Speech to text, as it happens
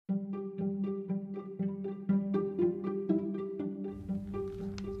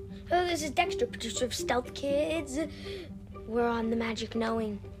Hello, this is Dexter, producer of Stealth Kids. We're on the Magic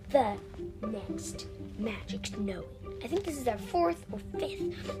Knowing, the next Magic Knowing. I think this is our 4th or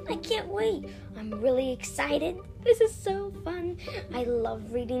 5th. I can't wait. I'm really excited. This is so fun. I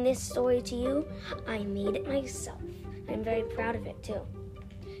love reading this story to you. I made it myself. I'm very proud of it, too.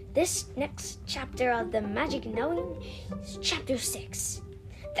 This next chapter of the Magic Knowing is Chapter 6,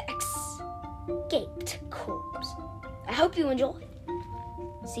 The Escaped Corpse. I hope you enjoy.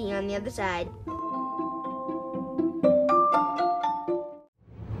 See you on the other side.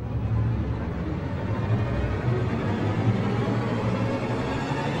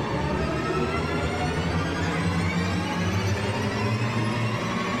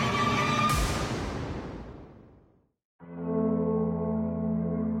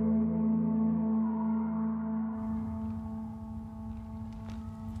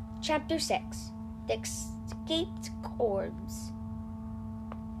 Chapter 6, The Escaped Corpse.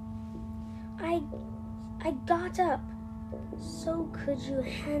 I got up. So could you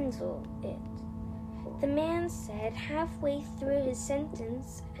handle it? The man said. Halfway through his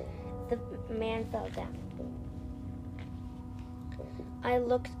sentence, the man fell down. I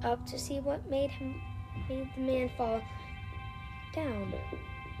looked up to see what made the man fall down.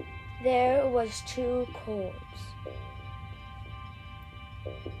 There was 2 corpses.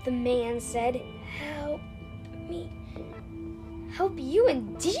 The man said, "Help me." "Help you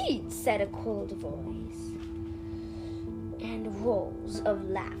indeed," said a cold voice, and roars of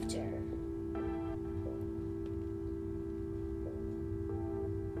laughter.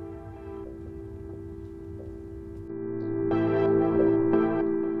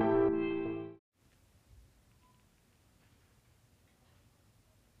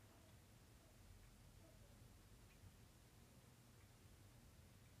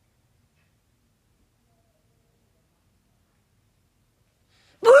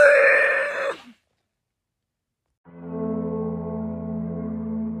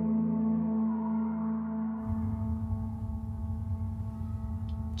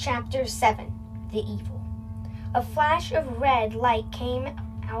 Chapter 7, The Evil. A flash of red light came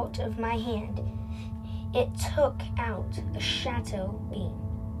out of my hand. It took out a shadow beam.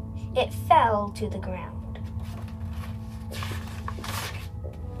 It fell to the ground.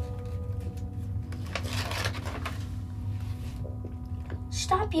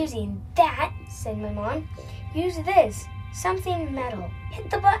 "Stop using that," said my mom. "Use this, something metal.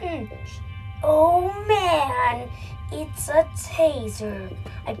 Hit the button." "Oh man, it's a taser."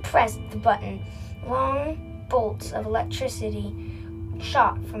 I pressed the button. Long bolts of electricity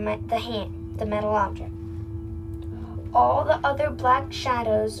shot from the metal object. All the other black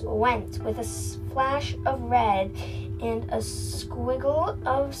shadows went with a flash of red and a squiggle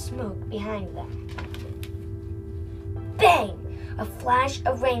of smoke behind them. Bang! A flash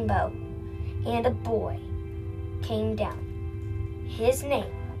of rainbow, and a boy came down. His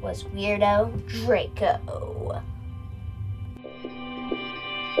name was Weirdo Draco.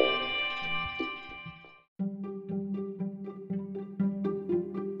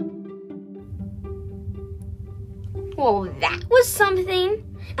 Well, that was something.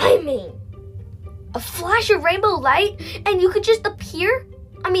 I mean, a flash of rainbow light and you could just appear?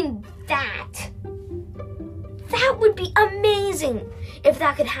 I mean, that would be amazing if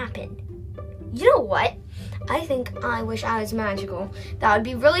that could happen. You know what? I think I wish I was magical. That would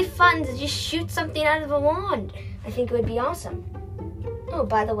be really fun to just shoot something out of a wand. I think it would be awesome. Oh,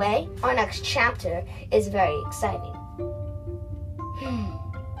 by the way, our next chapter is very exciting.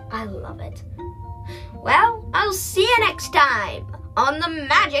 I love it. Well, I'll see you next time on the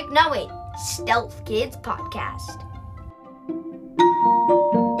Magic Knowing Stealth Kids podcast.